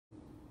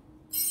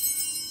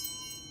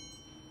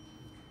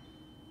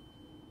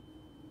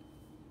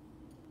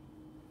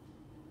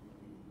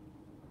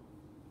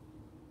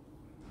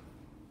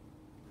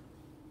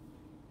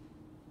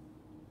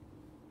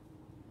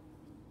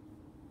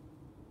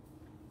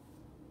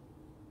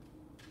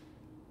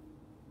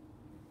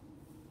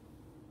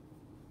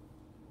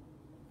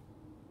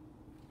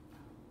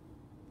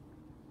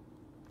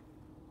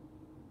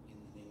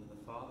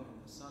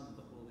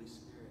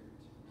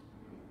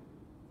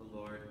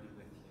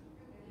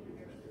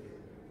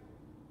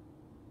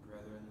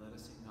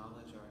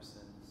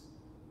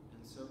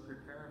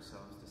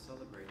ourselves to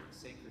celebrate the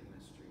sacred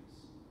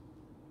mysteries.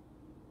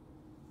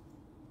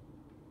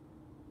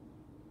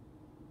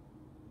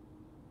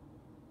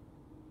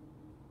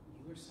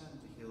 You were sent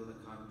to heal the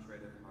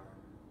contrite of heart.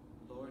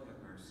 Lord, have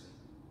mercy.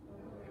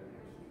 Lord, have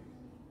mercy.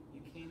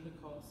 You came to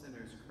call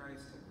sinners.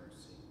 Christ, have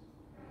mercy.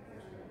 Christ,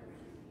 have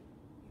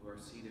mercy. You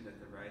are seated at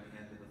the right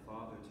hand of the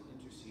Father to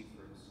intercede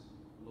for us.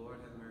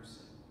 Lord, have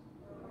mercy.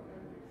 Lord, have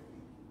mercy.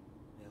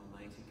 May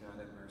Almighty God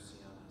have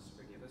mercy on us,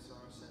 forgive us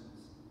our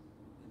sins,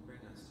 and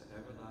bring us to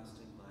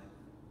everlasting life.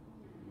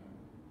 Amen.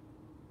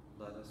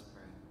 Let us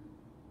pray.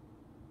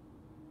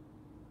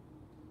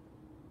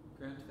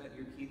 Grant that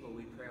your people,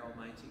 we pray,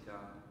 Almighty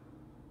God,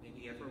 may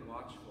be ever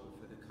watchful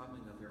for the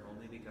coming of your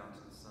only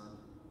begotten Son,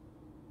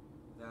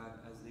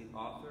 that as the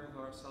author of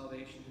our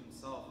salvation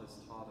himself has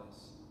taught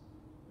us,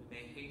 we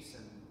may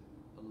hasten,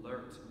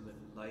 alert and with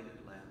lighted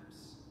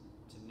lamps,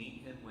 to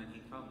meet him when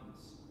he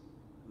comes,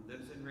 who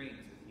lives and reigns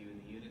with you in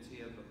the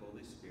unity of the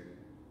Holy Spirit,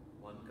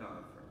 one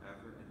God,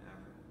 forever and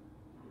ever.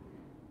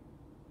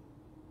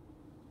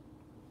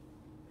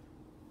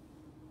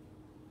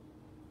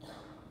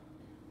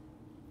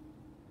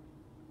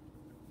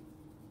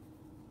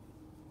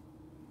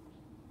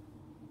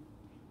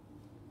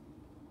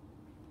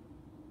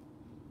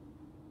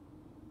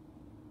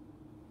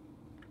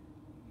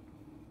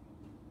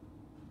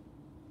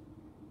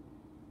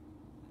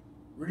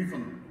 Reading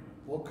from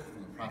the book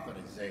from the prophet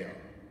Isaiah.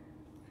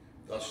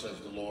 Thus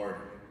says the Lord,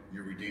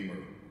 your Redeemer,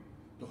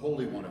 the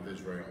Holy One of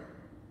Israel.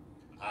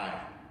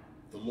 I,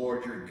 the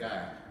Lord your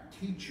God,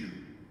 teach you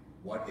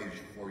what is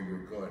for your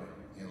good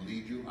and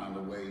lead you on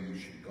the way you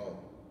should go.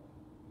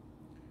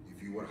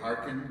 If you would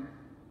hearken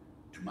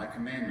to my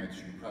commandments,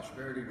 your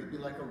prosperity would be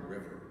like a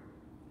river,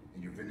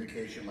 and your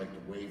vindication like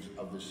the waves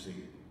of the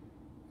sea.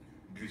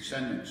 Your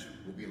descendants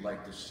will be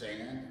like the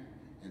sand,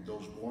 and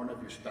those born of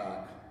your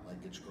stock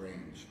like its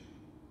grains.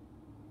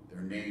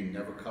 Their name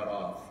never cut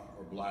off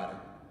or blotted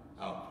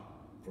out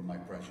from my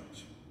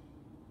presence.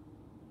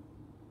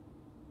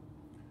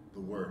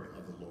 The word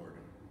of the Lord.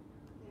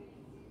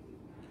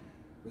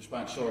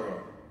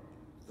 Responsorial.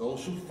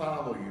 Those who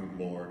follow you,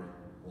 Lord,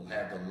 will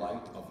have the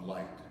light of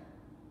light.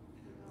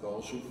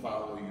 Those who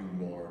follow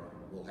you, Lord,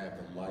 will have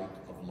the light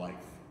of life.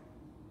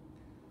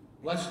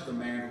 Blessed the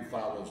man who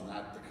follows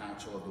not the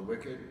counsel of the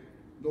wicked,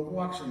 nor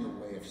walks in the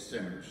way of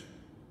sinners,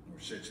 nor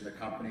sits in the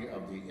company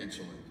of the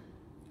insolent,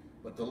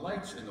 but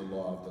delights in the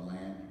law of the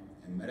land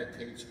and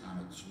meditates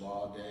on its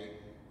law day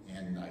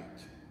and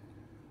night.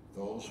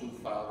 Those who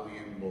follow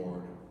you,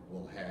 Lord,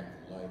 will have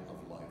the light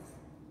of life.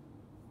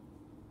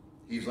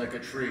 He's like a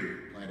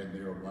tree planted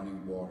near a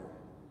running water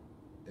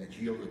that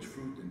yields its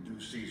fruit in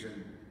due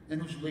season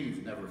and whose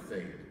leaves never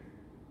fade.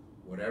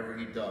 Whatever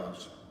he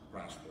does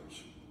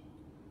prospers.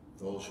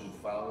 Those who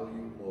follow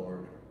you,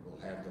 Lord, will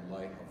have the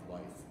light of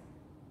life.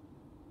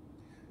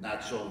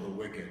 Not so the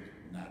wicked,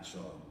 not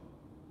so.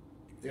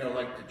 They are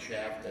like the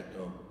chaff that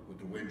with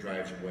the wind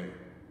drives away.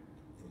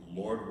 For the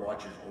Lord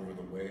watches over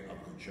the way of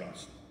the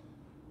just,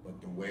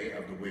 but the way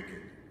of the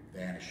wicked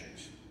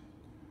vanishes.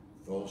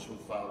 Those who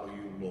follow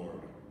you,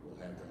 Lord, will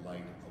have the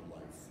light of life.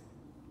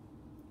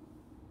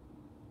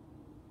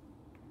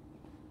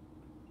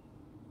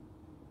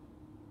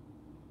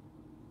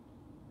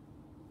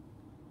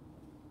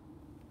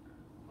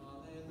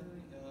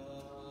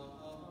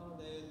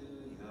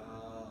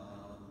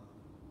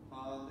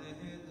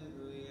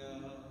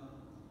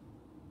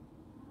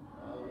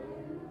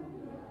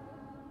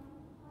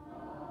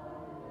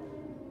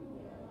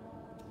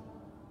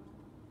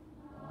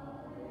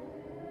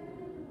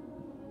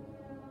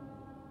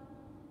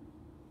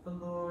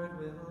 The Lord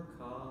will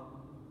come.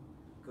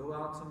 Go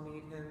out to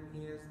meet him.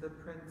 He is the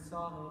Prince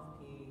of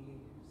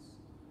Peace.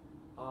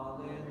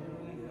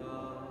 Alleluia.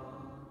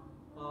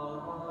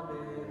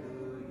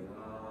 Alleluia.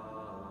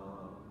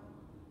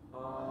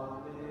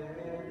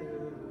 Alleluia.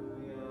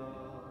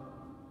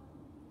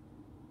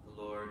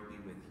 The Lord be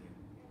with you.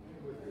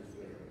 And with your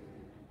spirit.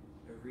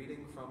 A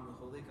reading from the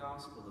Holy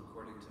Gospel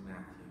according to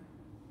Matthew.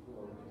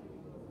 Glory to you,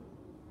 Lord.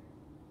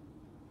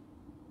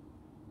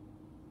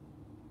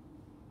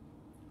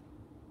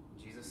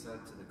 Jesus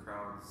said to the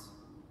crowds,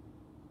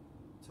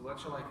 "To what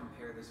shall I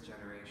compare this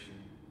generation?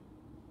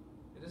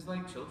 It is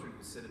like children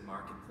who sit in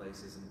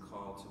marketplaces and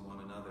call to one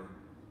another.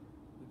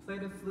 We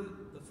played the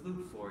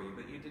flute for you,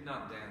 but you did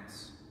not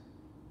dance.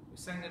 We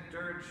sang a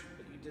dirge,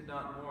 but you did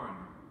not mourn.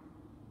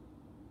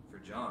 For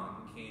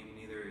John came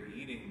neither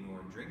eating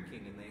nor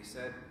drinking, and they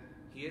said,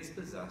 'He is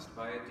possessed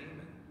by a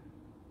demon.'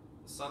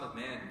 The Son of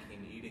Man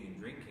came eating and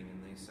drinking,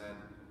 and they said,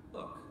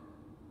 'Look,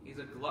 he's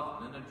a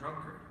glutton and a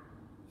drunkard,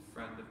 a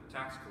friend of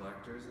tax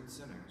collectors and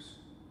sinners.'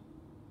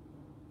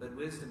 But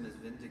wisdom is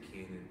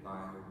vindicated by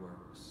her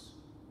works."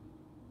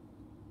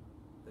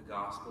 The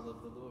Gospel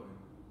of the Lord.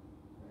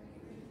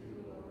 Praise to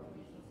you, Lord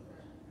Jesus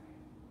Christ.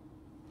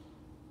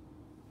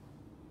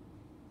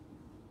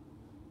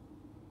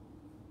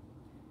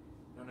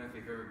 I don't know if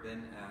you've ever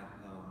been at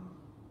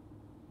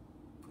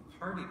a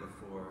party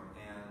before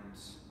and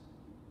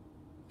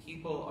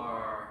people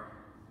are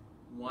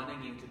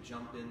wanting you to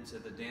jump into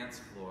the dance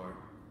floor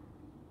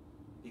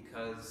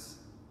because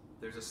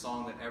there's a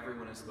song that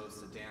everyone is supposed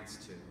to dance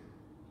to.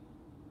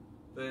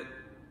 But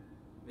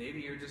maybe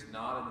you're just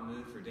not in the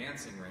mood for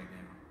dancing right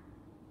now.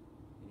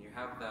 And you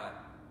have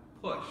that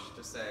push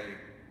to say,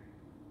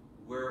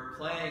 we're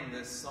playing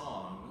this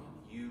song,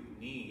 you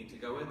need to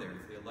go in there.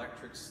 It's the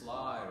electric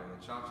slide or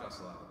the cha-cha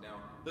slide. Now,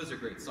 those are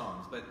great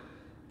songs, but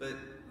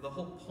the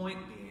whole point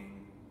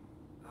being,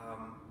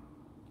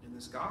 in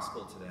this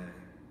gospel today,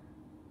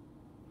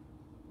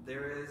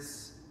 there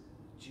is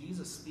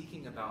Jesus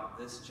speaking about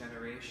this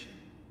generation,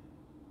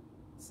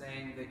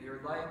 saying that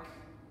you're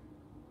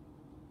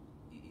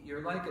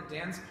like a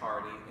dance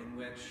party in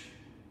which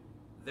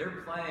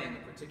they're playing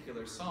a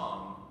particular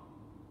song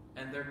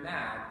and they're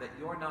mad that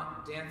you're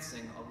not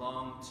dancing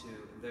along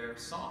to their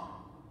song.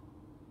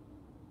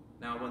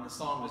 Now, when the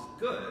song was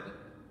good,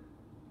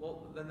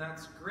 well, then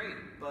that's great.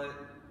 But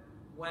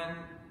when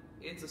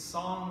it's a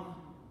song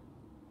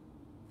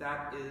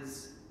that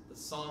is the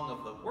song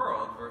of the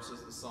world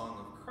versus the song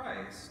of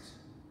Christ,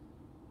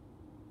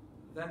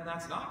 then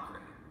that's not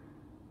great.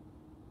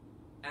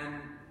 And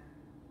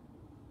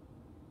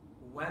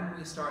when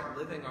we start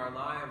living our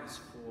lives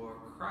for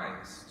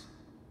Christ,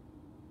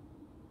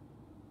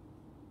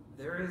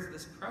 there is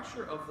this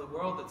pressure of the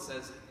world that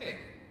says, hey,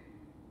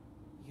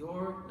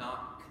 you're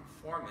not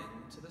conforming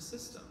to the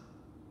system.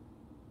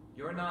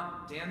 You're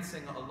not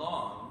dancing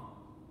along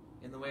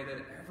in the way that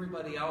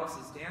everybody else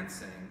is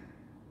dancing,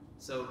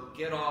 so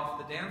get off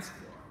the dance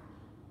floor.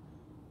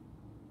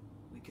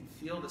 We can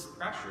feel this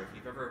pressure if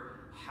you've ever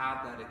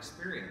had that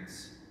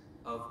experience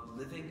of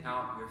living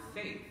out your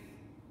faith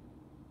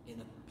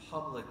in a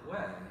public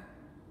way.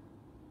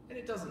 And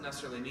it doesn't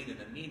necessarily mean in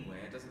a mean way.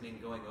 It doesn't mean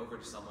going over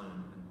to someone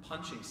and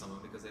punching someone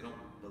because they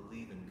don't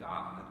believe in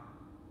God.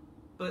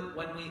 But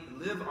when we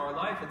live our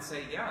life and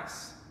say,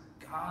 yes,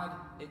 God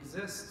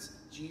exists,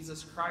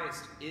 Jesus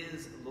Christ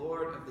is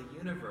Lord of the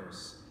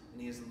universe,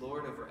 and he is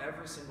Lord over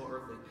every single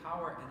earthly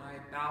power, and I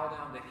bow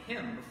down to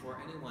him before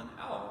anyone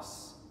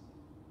else,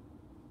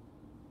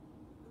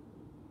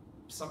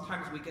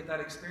 sometimes we get that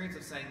experience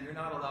of saying, you're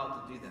not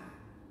allowed to do that.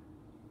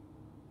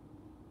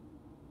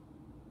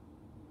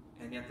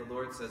 And yet the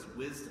Lord says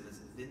wisdom is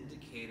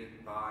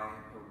vindicated by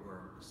her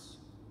works.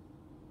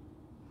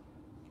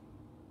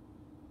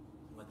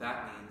 And what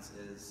that means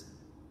is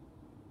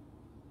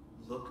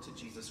look to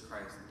Jesus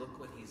Christ. Look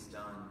what he's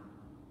done.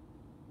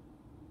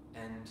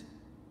 And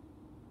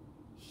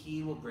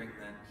he will bring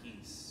that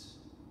peace.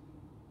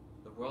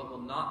 The world will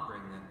not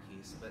bring that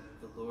peace, but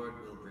the Lord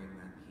will bring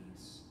that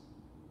peace.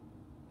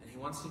 And he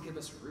wants to give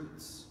us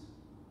roots.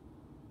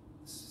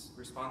 This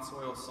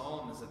responsorial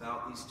psalm is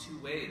about these two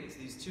ways,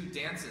 these two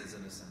dances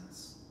in a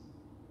sense.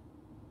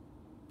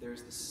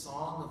 There's the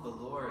song of the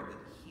Lord that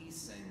he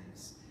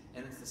sings,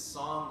 and it's the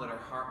song that our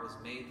heart was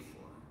made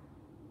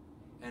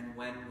for. And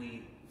when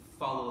we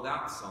follow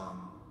that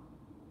song,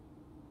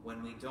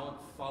 when we don't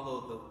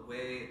follow the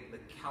way, the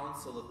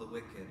counsel of the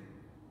wicked,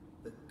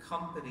 the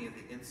company of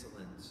the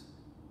insolent,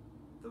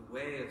 the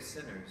way of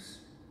sinners,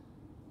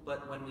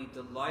 but when we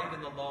delight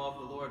in the law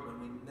of the Lord,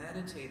 when we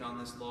meditate on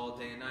this law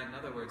day and night, in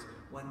other words,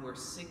 when we're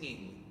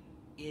singing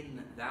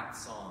in that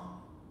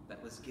song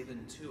that was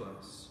given to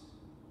us,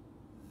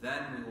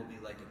 then we will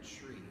be like a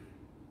tree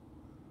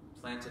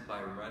planted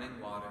by running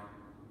water.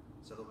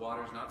 So the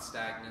water's not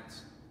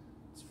stagnant,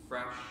 it's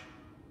fresh,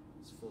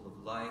 it's full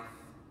of life,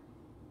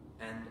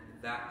 and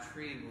that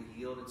tree will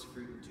yield its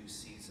fruit in due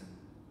season.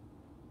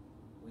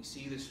 We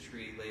see this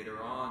tree later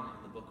on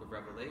in the book of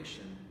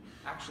Revelation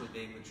actually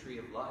being the tree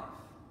of life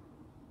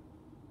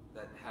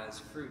that has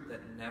fruit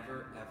that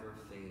never ever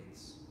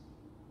fades.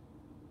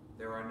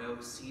 There are no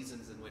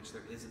seasons in which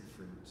there isn't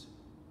fruit.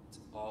 It's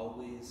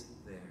always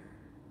there.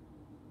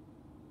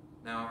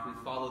 Now, if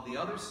we follow the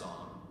other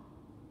song,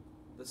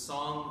 the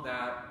song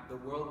that the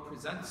world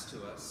presents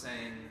to us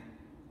saying,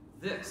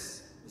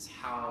 this is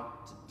how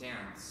to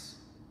dance.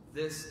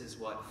 This is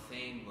what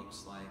fame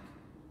looks like.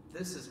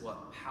 This is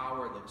what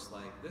power looks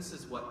like. This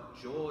is what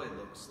joy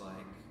looks like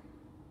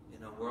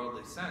in a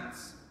worldly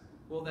sense.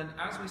 Well, then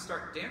as we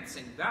start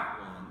dancing that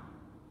one,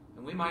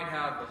 and we might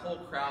have the whole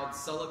crowd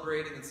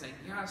celebrating and saying,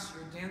 yes,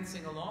 you're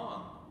dancing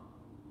along.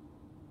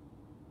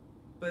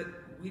 But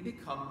we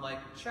become like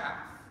chaff.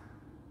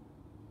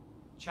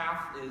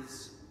 Chaff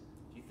is,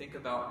 if you think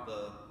about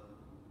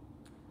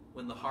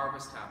when the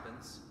harvest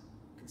happens,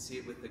 you can see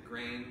it with the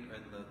grain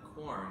and the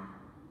corn,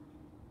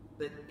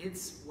 that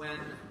it's when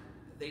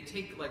they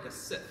take like a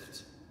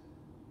sift,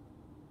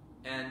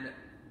 and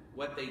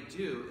what they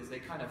do is they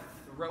kind of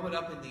throw it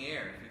up in the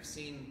air. If you've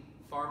seen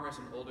farmers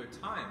in older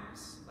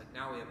times, like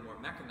now we have more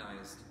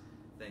mechanized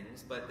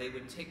things, but they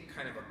would take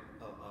kind of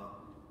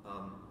a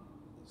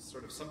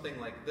sort of something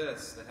like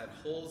this that had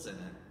holes in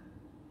it,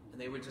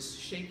 and they would just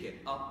shake it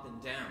up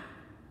and down.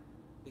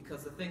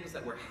 Because the things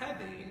that were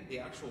heavy, the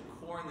actual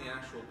corn, the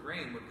actual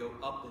grain, would go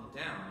up and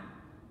down,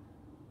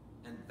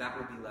 and that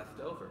would be left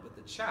over. But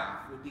the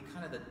chaff would be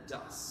kind of the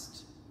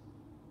dust.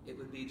 It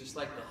would be just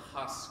like the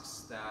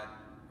husks that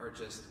are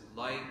just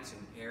light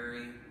and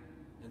airy.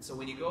 And so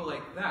when you go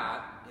like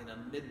that in a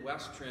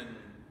Midwestern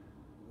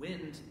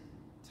wind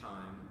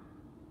time,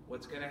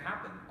 what's going to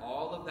happen?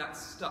 All of that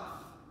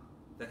stuff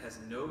that has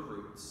no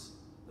roots,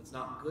 that's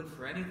not good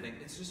for anything,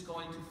 it's just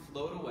going to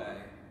float away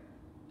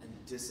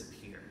and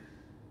disappear.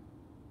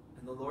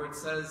 And the Lord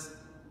says,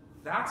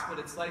 that's what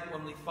it's like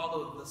when we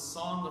follow the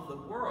song of the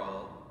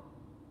world.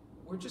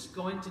 We're just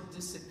going to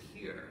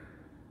disappear.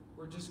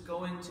 We're just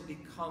going to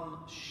become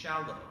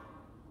shallow.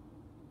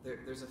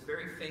 There's a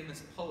very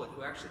famous poet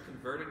who actually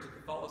converted to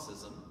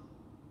Catholicism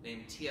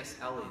named T.S.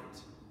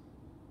 Eliot.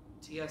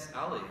 T.S.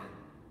 Eliot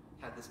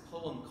had this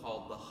poem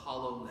called The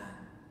Hollow Men.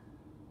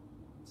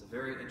 It's a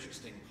very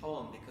interesting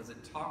poem because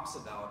it talks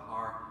about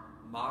our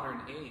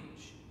modern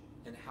age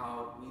and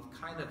how we've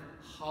kind of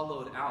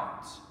hollowed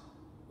out.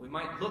 We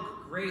might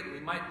look great, we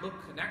might look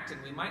connected,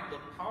 we might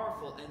look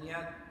powerful, and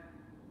yet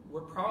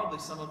we're probably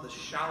some of the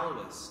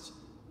shallowest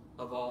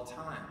of all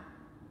time.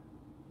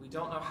 We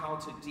don't know how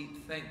to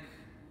deep think.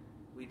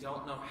 We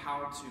don't know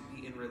how to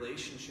be in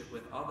relationship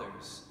with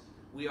others.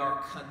 We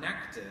are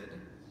connected,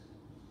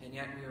 and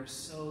yet we are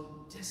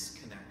so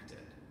disconnected.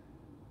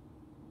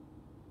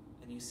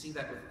 And you see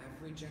that with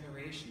every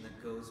generation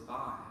that goes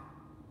by.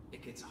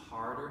 It gets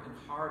harder and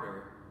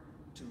harder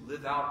to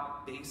live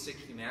out basic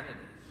humanity.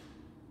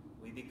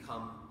 We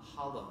become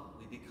hollow.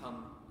 We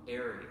become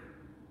airy.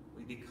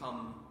 We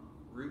become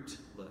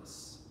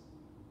rootless.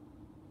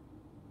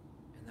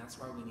 And that's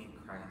why we need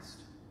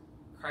Christ.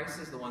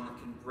 Christ is the one that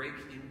can break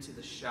into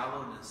the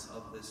shallowness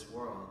of this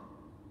world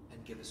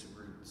and give us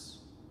roots.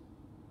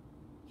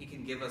 He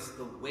can give us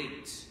the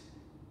weight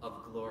of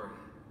glory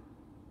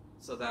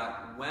so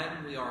that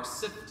when we are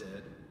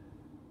sifted,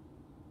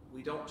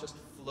 we don't just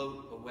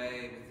float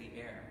away with the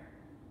air,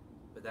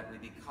 but that we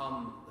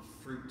become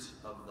the fruit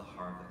of the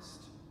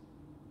harvest.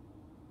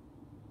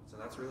 So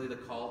that's really the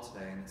call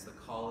today, and it's the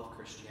call of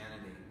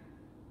Christianity.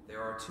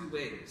 There are two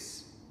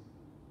ways.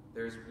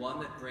 There's one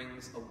that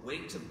brings a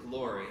weight of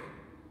glory,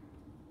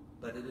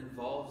 but it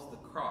involves the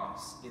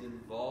cross. It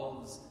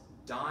involves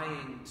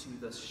dying to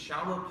the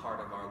shallow part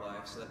of our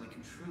life so that we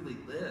can truly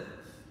live.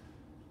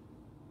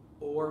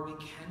 Or we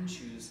can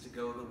choose to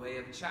go the way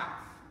of chaff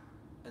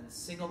and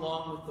sing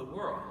along with the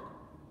world.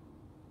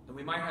 And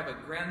we might have a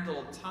grand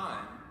old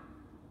time,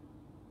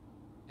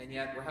 and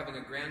yet we're having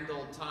a grand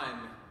old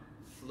time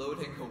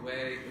floating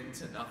away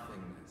into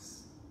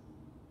nothingness.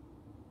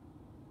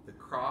 The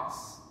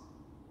cross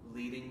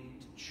leading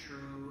to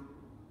true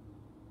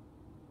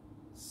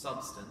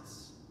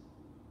substance,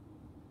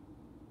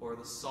 or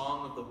the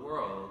song of the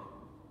world,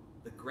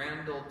 the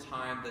grand old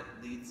time that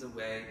leads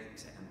away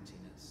into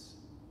emptiness.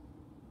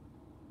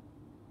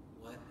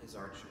 What is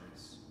our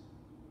choice?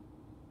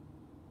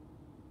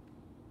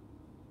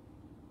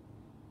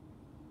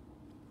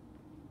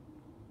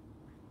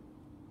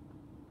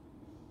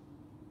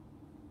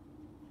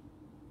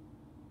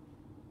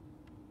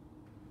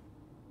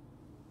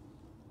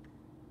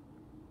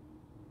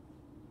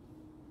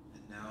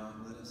 And now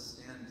let us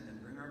stand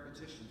and bring our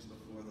petitions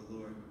before the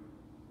Lord.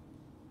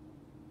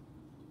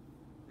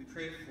 We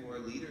pray for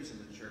leaders in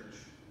the church.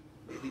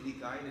 May they be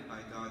guided by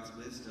God's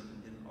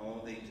wisdom in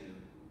all they do.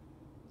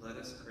 Let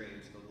us pray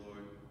to the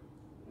Lord.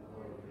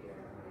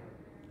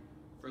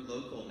 For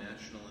local,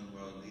 national, and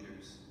world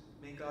leaders,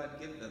 may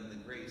God give them the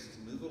grace to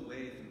move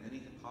away from any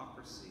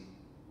hypocrisy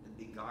and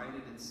be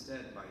guided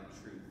instead by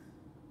truth.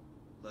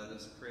 Let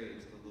us pray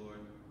to the Lord.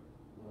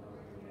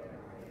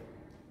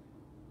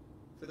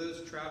 For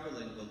those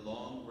traveling the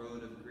long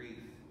road of grief,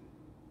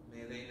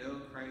 may they know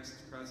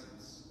Christ's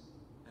presence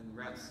and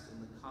rest in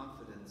the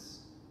confidence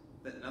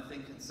that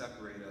nothing can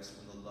separate us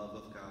from the love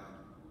of God.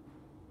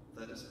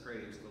 Let us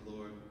pray to the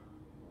Lord.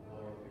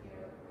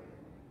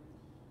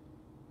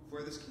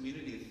 For this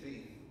community of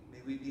faith, may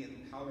we be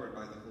empowered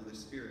by the Holy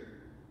Spirit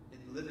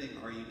in living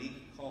our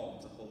unique call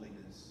to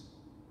holiness.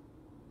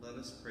 Let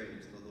us pray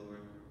to the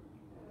Lord.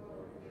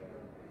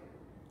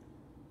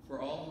 For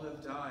all who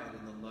have died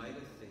in the light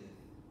of faith,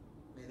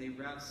 may they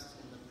rest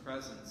in the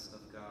presence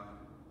of God.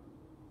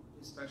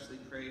 We especially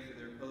pray for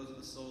the repose of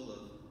the soul of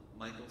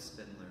Michael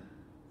Spindler,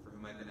 for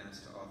whom I've been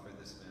asked to offer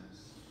this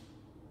Mass.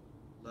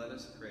 Let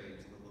us pray to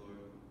the Lord.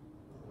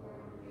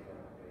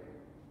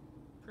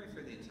 Pray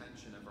for the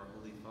intention of our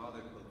Holy Father,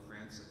 Pope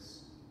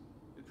Francis.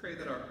 We pray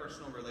that our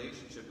personal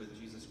relationship with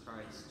Jesus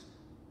Christ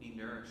be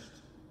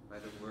nourished by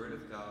the Word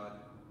of God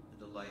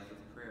and a life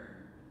of prayer.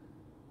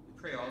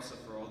 We pray also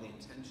for all the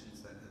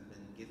intentions that have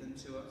been given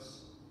to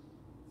us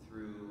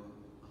through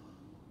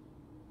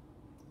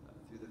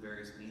the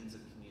various means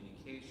of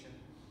communication,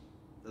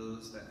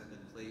 those that have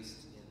been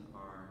placed in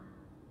our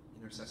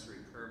intercessory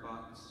prayer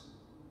box.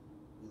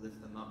 We lift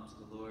them up to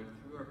the Lord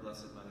through our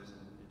Blessed Mother's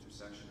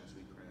intercession as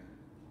we pray.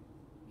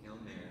 Hail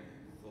Mary,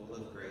 full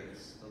of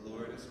grace, the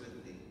Lord is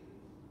with thee.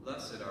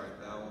 Blessed art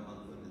thou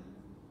among women,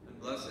 and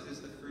blessed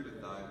is the fruit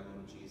of thy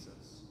womb,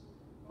 Jesus.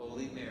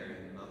 Holy Mary,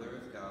 Mother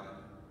of God,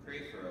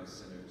 pray for us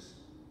sinners,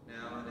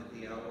 now and at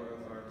the hour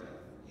of our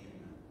death.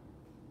 Amen.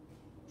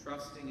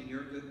 Trusting in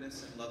your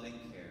goodness and loving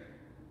care,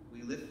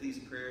 we lift these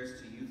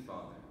prayers to you,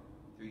 Father,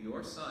 through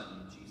your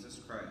Son, Jesus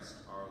Christ,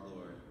 our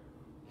Lord.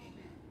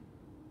 Amen.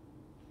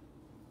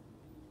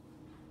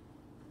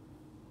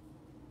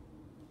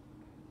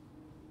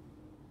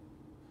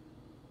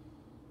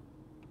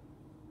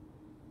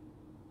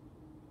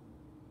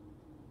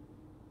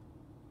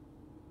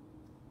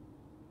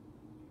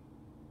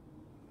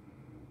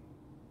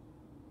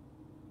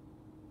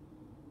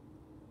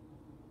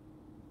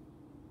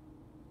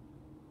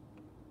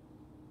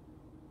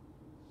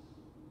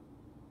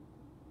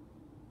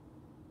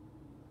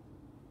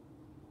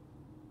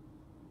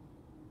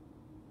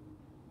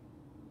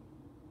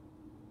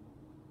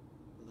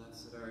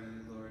 Blessed are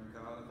you, Lord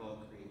God of all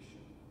creation,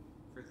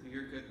 for through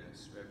your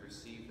goodness we have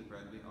received the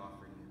bread we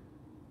offer you,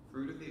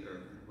 fruit of the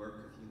earth and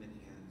work of human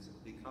hands, it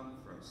will become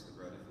for us the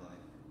bread of life.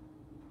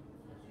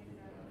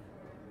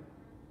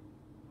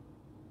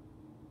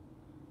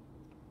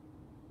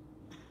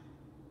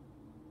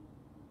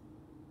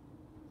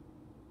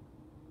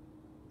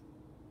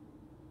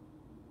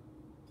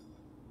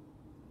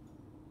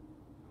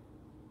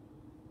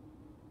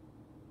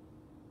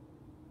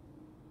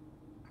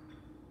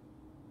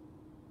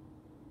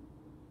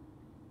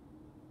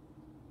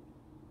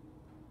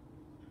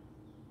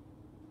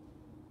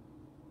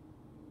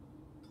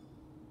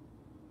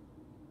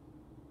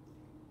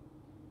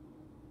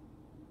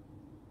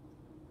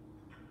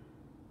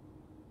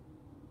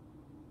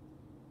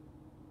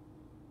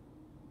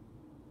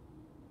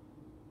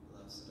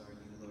 Blessed are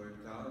you, Lord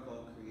God of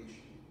all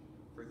creation,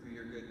 for through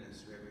your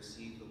goodness we have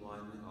received the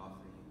wine we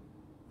offer you,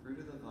 fruit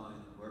of the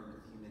vine and work of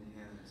human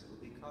hands, it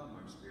will become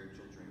our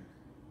spiritual drink.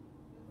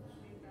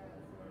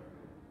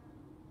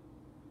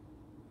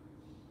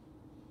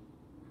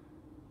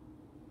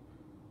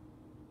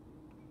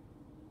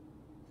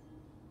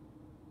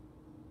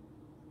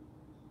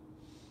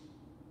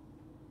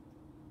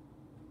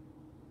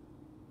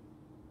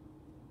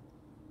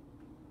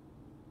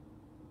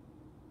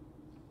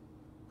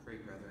 Pray,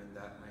 brethren,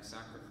 that my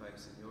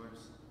sacrifice and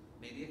yours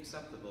may be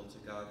acceptable to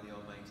God the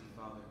Almighty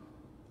Father.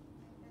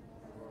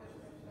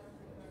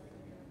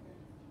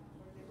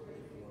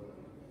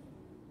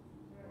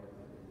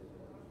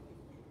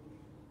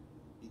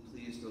 Be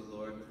pleased, O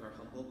Lord, with our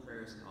humble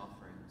prayers and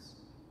offerings,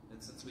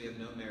 and since we have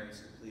no merits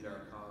to plead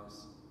our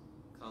cause,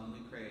 come, we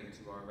pray,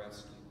 to our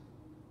rescue,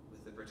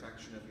 with the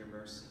protection of your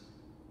mercy,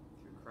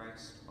 through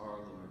Christ our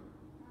Lord.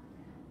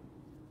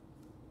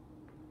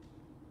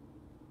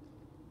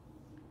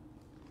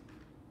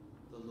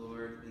 The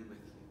Lord be with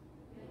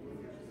you.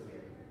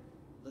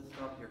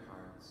 Lift up your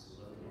hearts.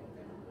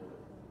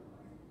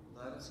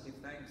 Let us give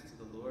thanks to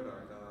the Lord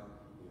our God.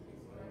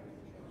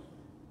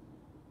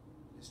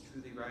 It is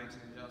truly right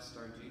and just,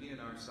 our duty and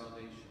our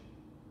salvation,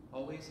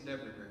 always and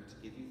everywhere to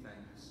give you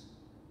thanks,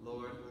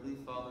 Lord, Holy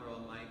Father,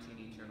 Almighty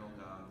and eternal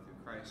God,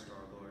 through Christ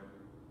our Lord.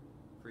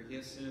 For he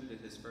assumed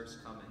at his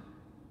first coming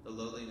the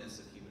lowliness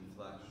of human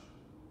flesh,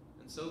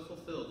 and so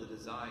fulfilled the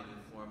design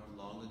you formed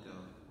long ago,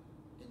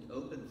 and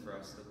opened for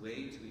us the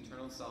way to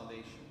eternal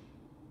salvation,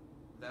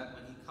 that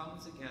when he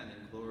comes again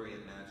in glory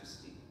and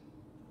majesty,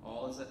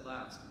 all is at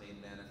last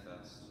made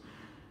manifest,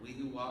 we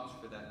who watch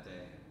for that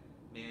day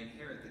may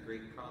inherit the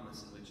great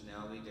promise in which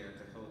now we dare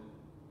to hope.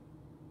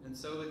 And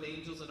so with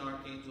angels and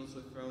archangels,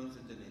 with thrones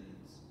and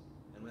dominions,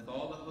 and with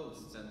all the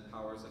hosts and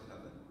powers of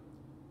heaven,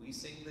 we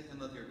sing the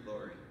hymn of your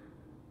glory,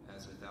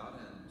 as without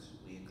end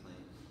we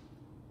acclaim.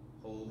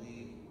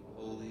 Holy,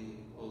 holy,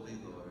 holy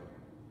Lord,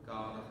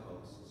 God of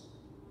hosts,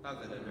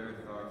 heaven and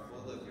earth are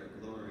full of your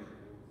glory.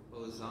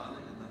 Hosanna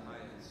in the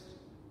highest.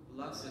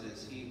 Blessed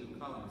is he who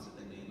comes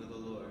in the name of the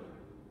Lord.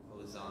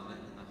 Hosanna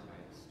in the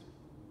highest.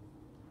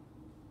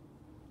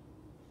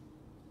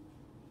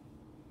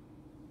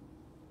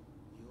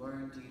 You are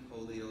indeed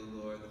holy, O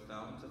Lord, the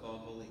fount of all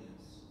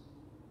holiness.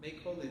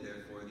 Make holy,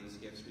 therefore, these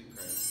gifts, we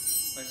pray,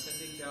 by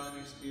sending down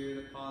your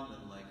Spirit upon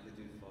them like the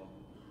dewfall,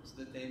 so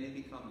that they may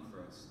become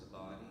for us the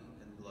body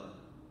and blood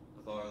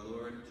of our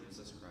Lord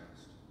Jesus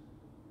Christ.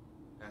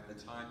 At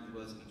the time he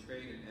was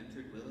betrayed and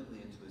entered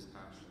willingly into his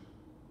passion,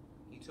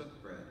 he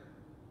took bread,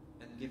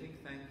 and giving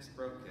thanks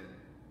broke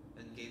it,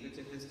 and gave it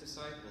to his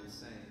disciples,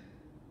 saying,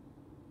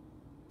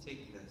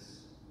 Take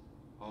this,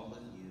 all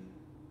of you,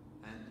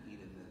 and eat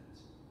of it,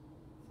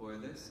 for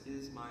this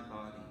is my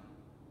body,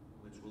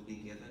 which will be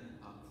given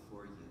up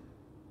for you.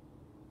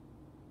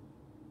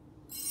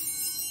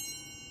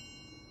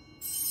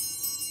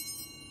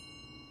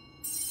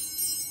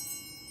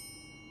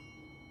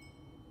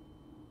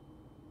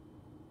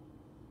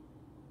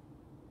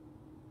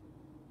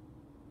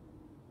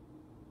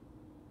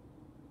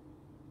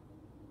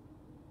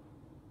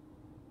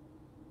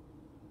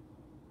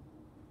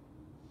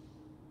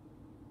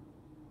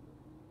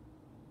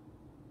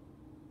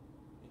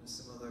 In a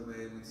similar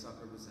way, when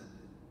supper was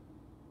ended,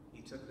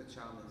 he took the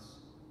chalice,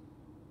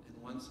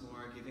 and once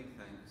more giving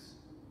thanks,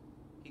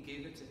 he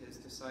gave it to his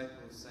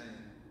disciples,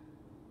 saying,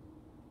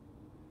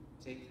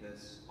 Take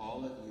this,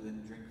 all of you,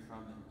 and drink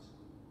from it,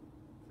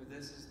 for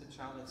this is the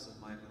chalice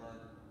of my blood,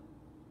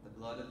 the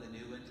blood of the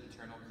new and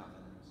eternal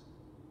covenant,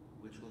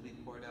 which will be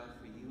poured out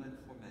for you and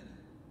for many,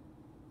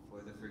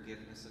 for the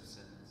forgiveness of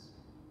sins.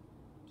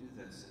 Do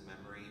this in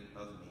memory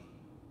of me.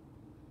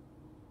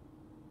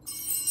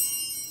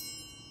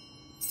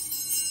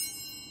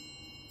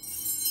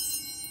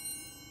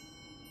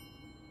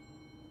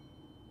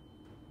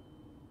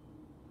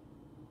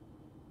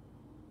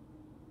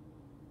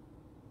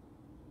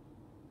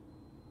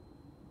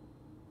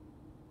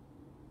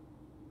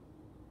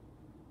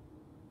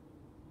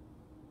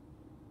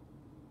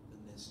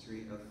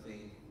 Mystery of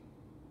faith.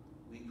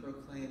 We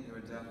proclaim your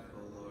death,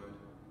 O Lord,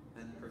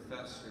 and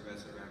profess your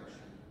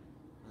resurrection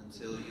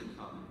until you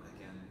come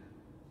again.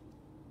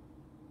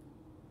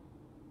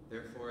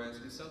 Therefore, as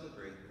we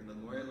celebrate the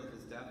memorial of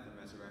his death and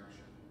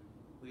resurrection,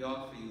 We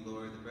offer you,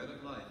 Lord, the bread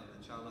of life and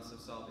the chalice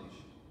of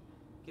salvation,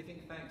 giving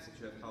thanks that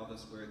you have held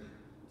us worthy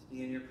to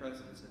be in your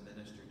presence and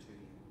minister to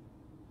you.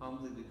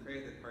 Humbly we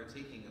pray that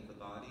partaking of the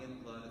body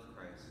and blood of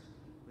Christ,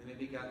 we may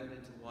be gathered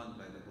into one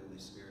by the Holy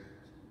Spirit.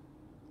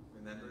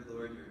 Remember,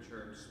 Lord, your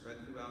church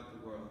spread throughout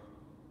the world,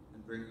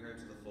 and bring her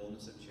to the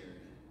fullness of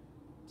charity,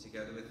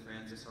 together with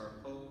Francis our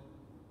Pope,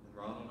 and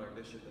Ronald our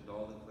Bishop, and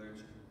all the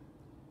clergy.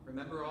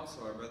 Remember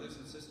also our brothers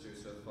and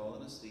sisters who have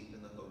fallen asleep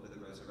in the hope of the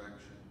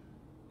resurrection,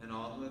 and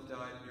all who have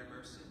died in your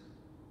mercy.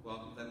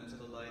 Welcome them into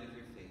the light of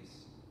your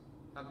face.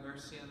 Have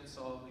mercy on us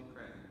all, we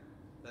pray,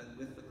 that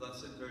with the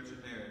Blessed Virgin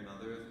Mary,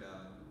 Mother of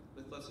God,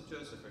 with Blessed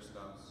Joseph, her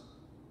spouse,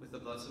 with the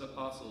blessed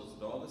apostles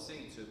and all the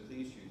saints who have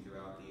pleased you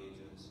throughout the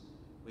ages,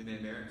 we may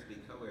merit to be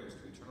co-heirs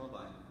to eternal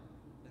life,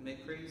 and may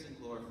praise and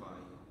glorify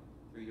you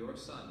through your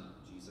Son,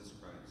 Jesus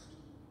Christ.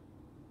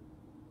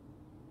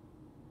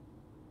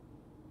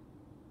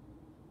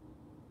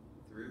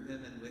 Through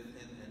him and with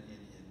him and in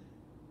him,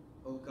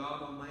 O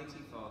God,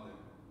 Almighty Father,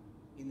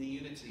 in the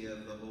unity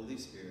of the Holy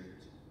Spirit,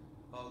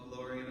 all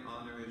glory and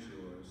honor is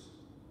yours,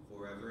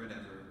 forever and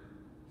ever.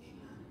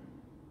 Amen.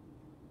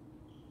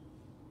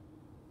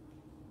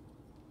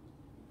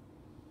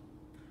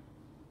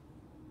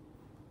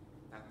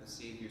 At the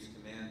Savior's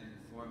command,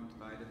 informed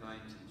by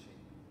divine teaching,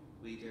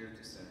 we dare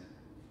to say,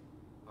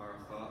 Our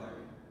Father,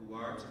 who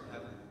art in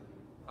heaven,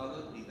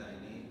 hallowed be thy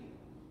name.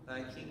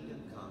 Thy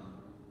kingdom come,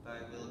 thy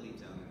will be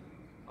done,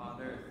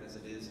 on earth as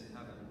it is in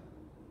heaven.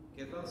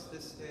 Give us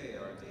this day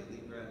our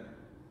daily bread,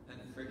 and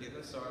forgive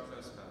us our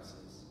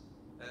trespasses,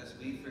 as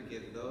we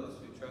forgive those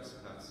who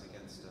trespass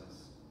against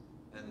us.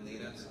 And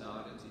lead us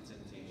not into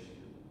temptation,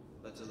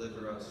 but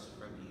deliver us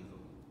from evil.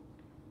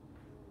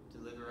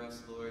 Deliver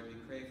us, Lord, we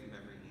pray, from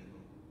every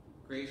evil.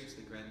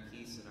 Graciously grant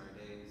peace in our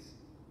days,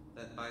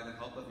 that by the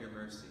help of your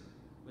mercy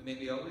we may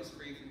be always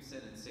free from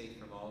sin and safe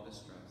from all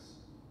distress,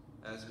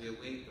 as we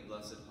await the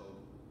blessed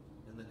hope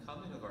and the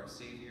coming of our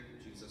Savior,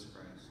 Jesus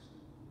Christ.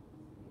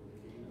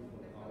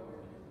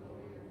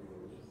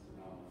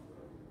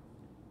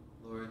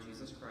 Lord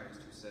Jesus Christ,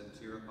 who said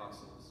to your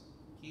apostles,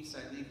 Peace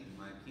I leave you,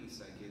 my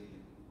peace I give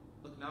you.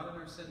 Look not on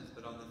our sins,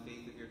 but on the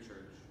faith of your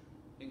church,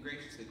 and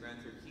graciously grant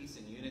her peace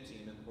and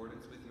unity in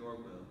accordance with your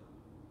will,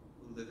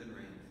 who live and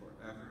reign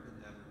forever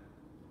and ever.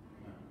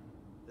 Amen.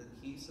 The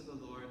peace of the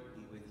Lord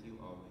be with you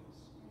always.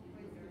 And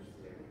with your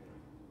spirit.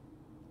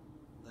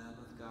 Lamb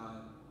of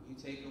God, you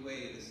take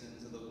away the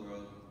sins of the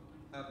world,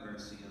 have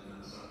mercy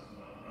on us.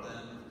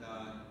 Lamb of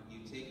God,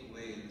 you take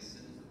away the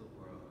sins of the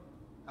world,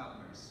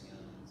 have mercy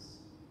on us.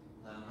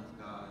 Lamb of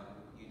God,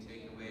 you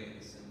take away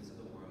the sins of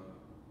the world,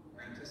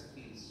 grant us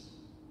peace.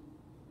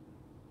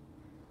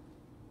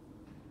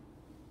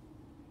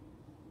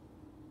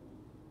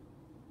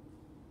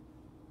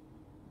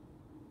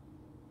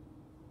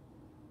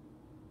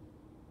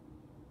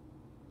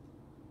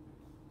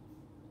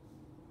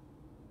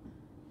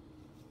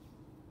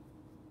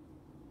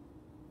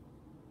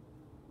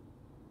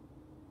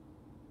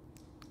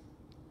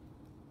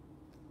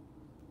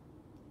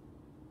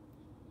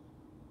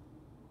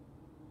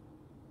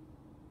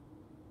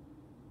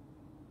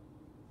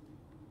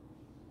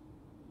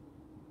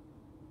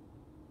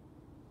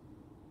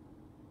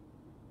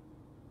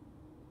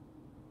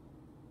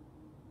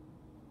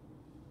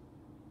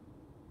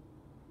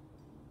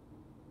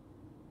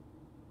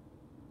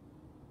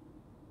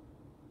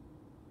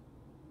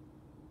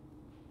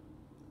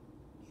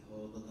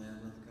 Behold the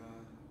Lamb of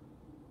God.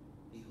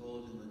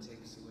 Behold him who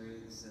takes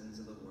away the sins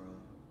of the world.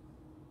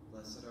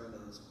 Blessed are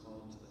those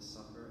called to the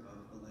supper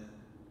of the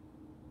Lamb.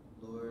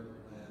 Lord,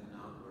 I am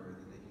not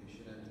worthy that you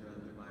should enter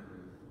under my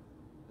roof,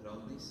 but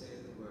only say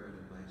the word,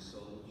 and my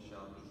soul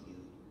shall be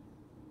healed.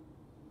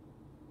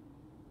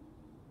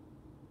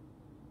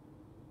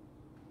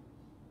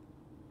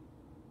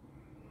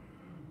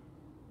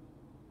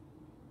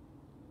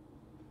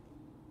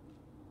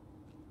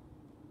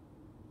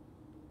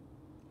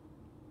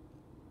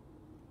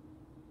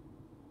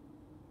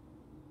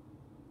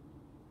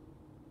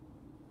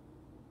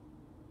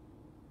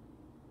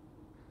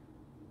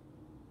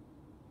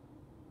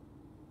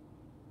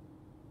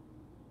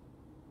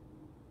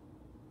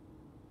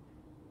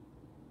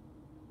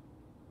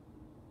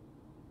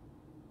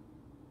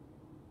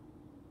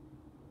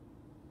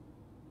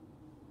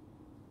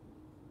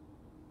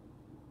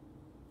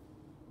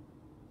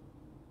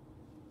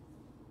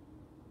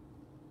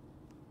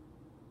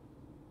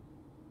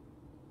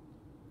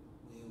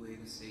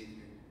 The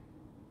Savior,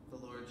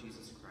 the Lord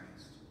Jesus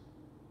Christ,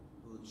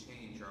 who will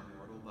change our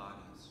mortal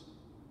bodies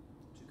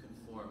to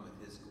conform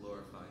with his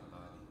glorified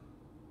body.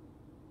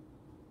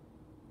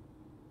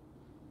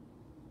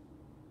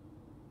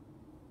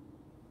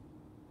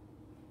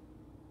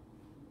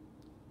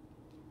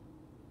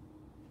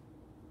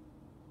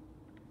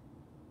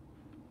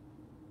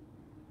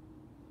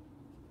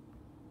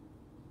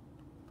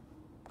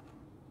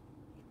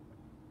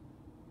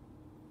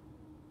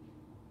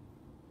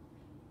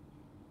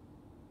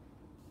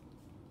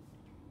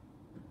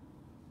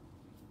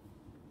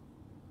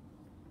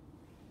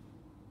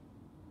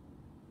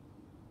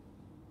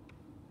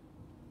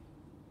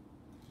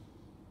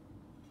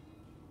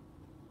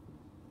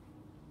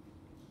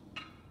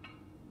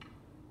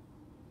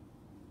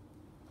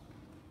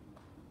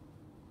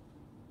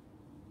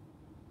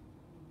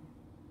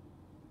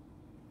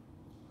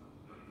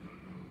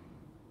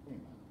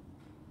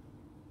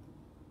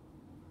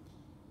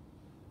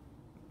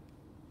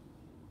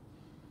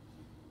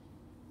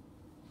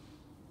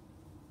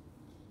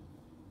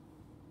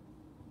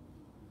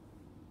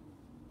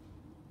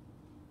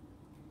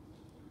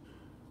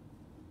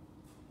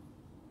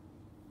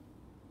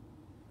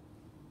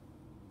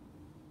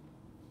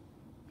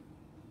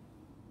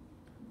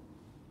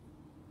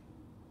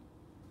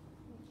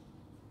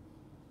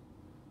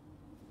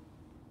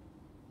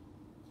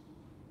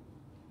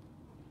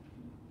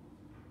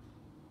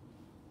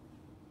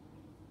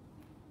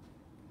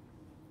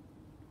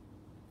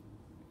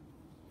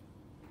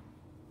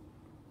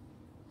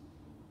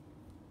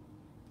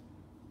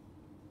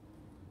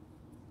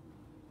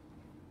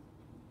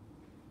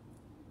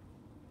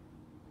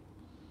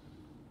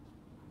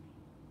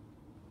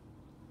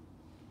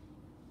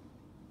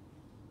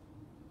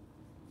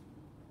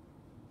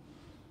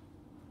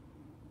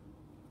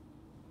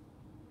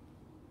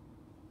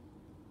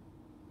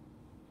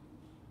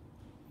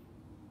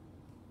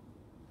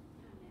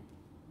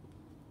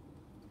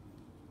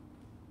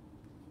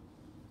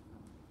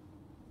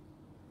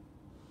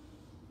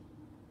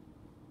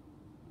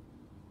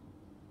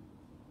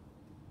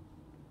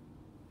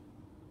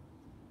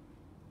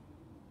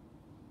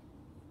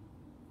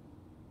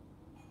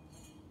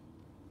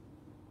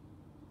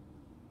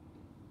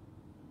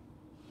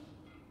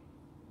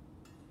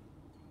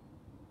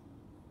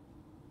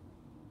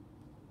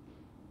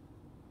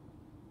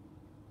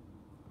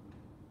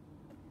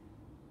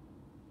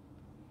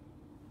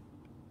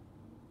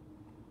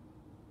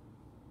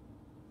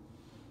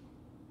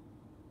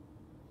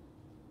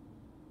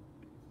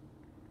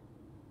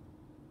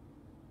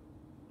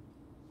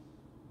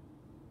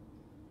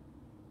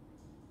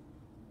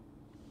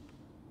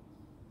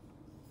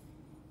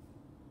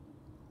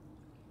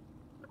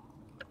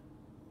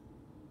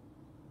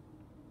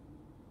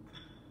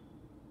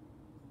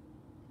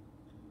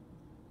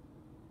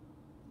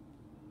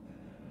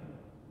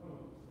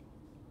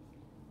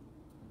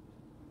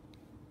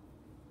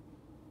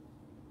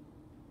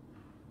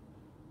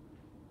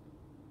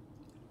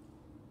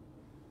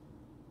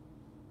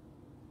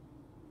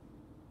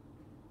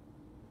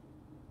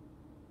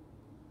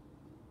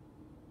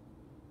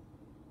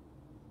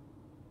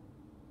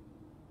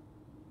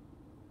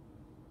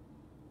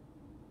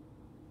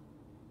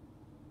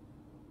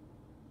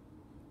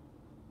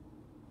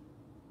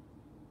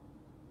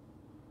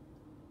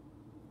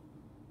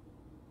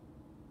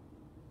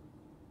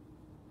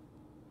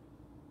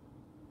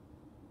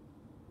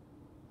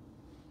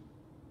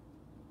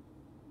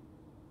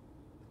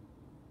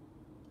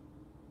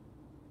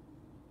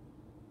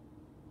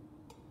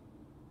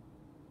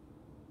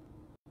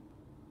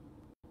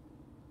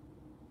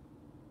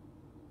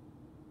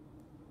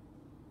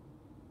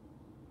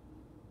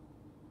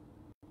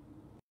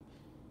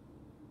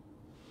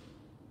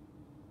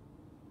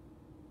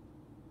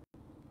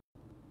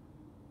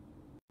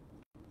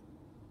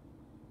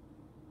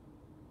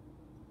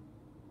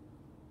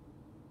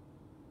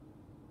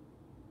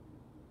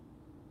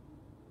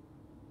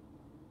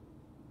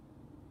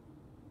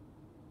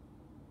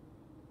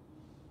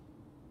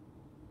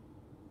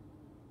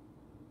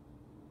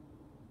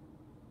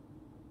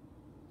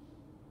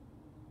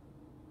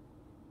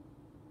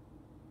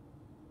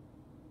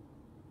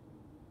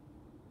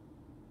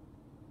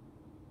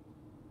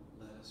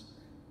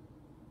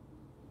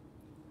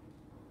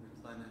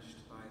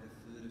 replenished by the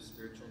food of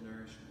spiritual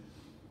nourishment.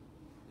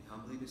 We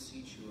humbly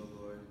beseech you,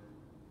 O Lord,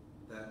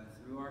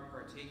 that through our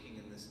partaking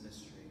in this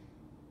mystery,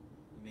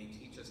 you may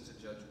teach us to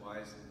judge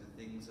wisely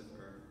the things of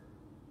earth,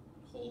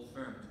 and hold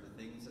firm to the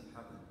things of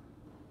heaven,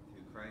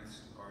 through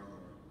Christ our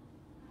Lord.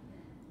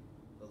 Amen.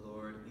 The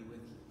Lord be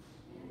with you.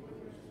 And with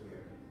your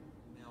spirit.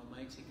 May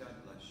Almighty God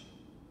bless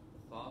you,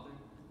 the Father,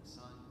 and the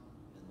Son,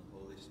 and the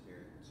Holy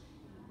Spirit.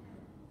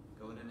 Amen.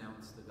 Go and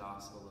announce the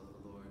gospel of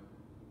the Lord.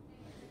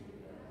 Thanks be to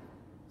God.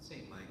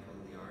 Saint Michael,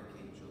 the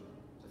Archangel,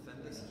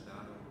 defend us in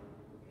battle.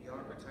 Be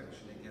our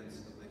protection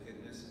against the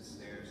wickedness and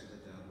snares of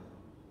the devil.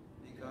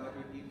 May God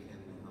rebuke him,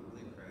 we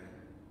humbly pray.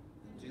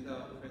 And do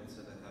thou, Prince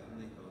of the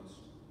heavenly host,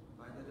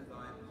 by the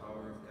divine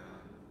power of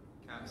God,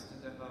 cast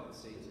into hell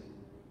Satan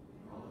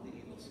and all the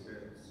evil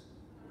spirits,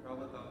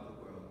 prowl about the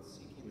world,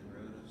 seeking the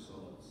ruin of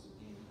souls.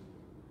 Amen.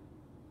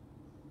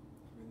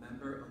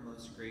 Remember, O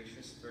most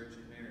gracious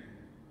Virgin Mary,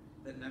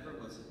 that never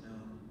was it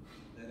known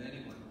that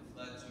anyone who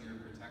fled to your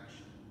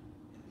protection,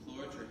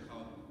 implored your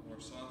help,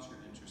 or sought your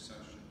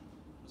intercession,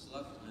 was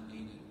left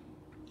unaided.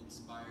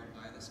 Inspired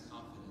by this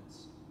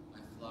confidence, I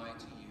fly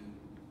to you,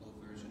 O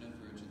Virgin of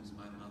Virgins,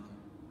 my Mother.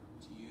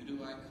 To you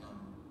do I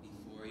come,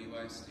 before you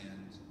I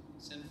stand,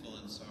 sinful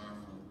and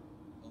sorrowful.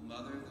 O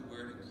Mother of the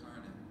Word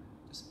incarnate,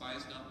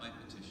 despise not my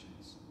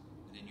petitions,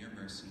 but in your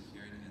mercy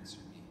hear and answer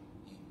me.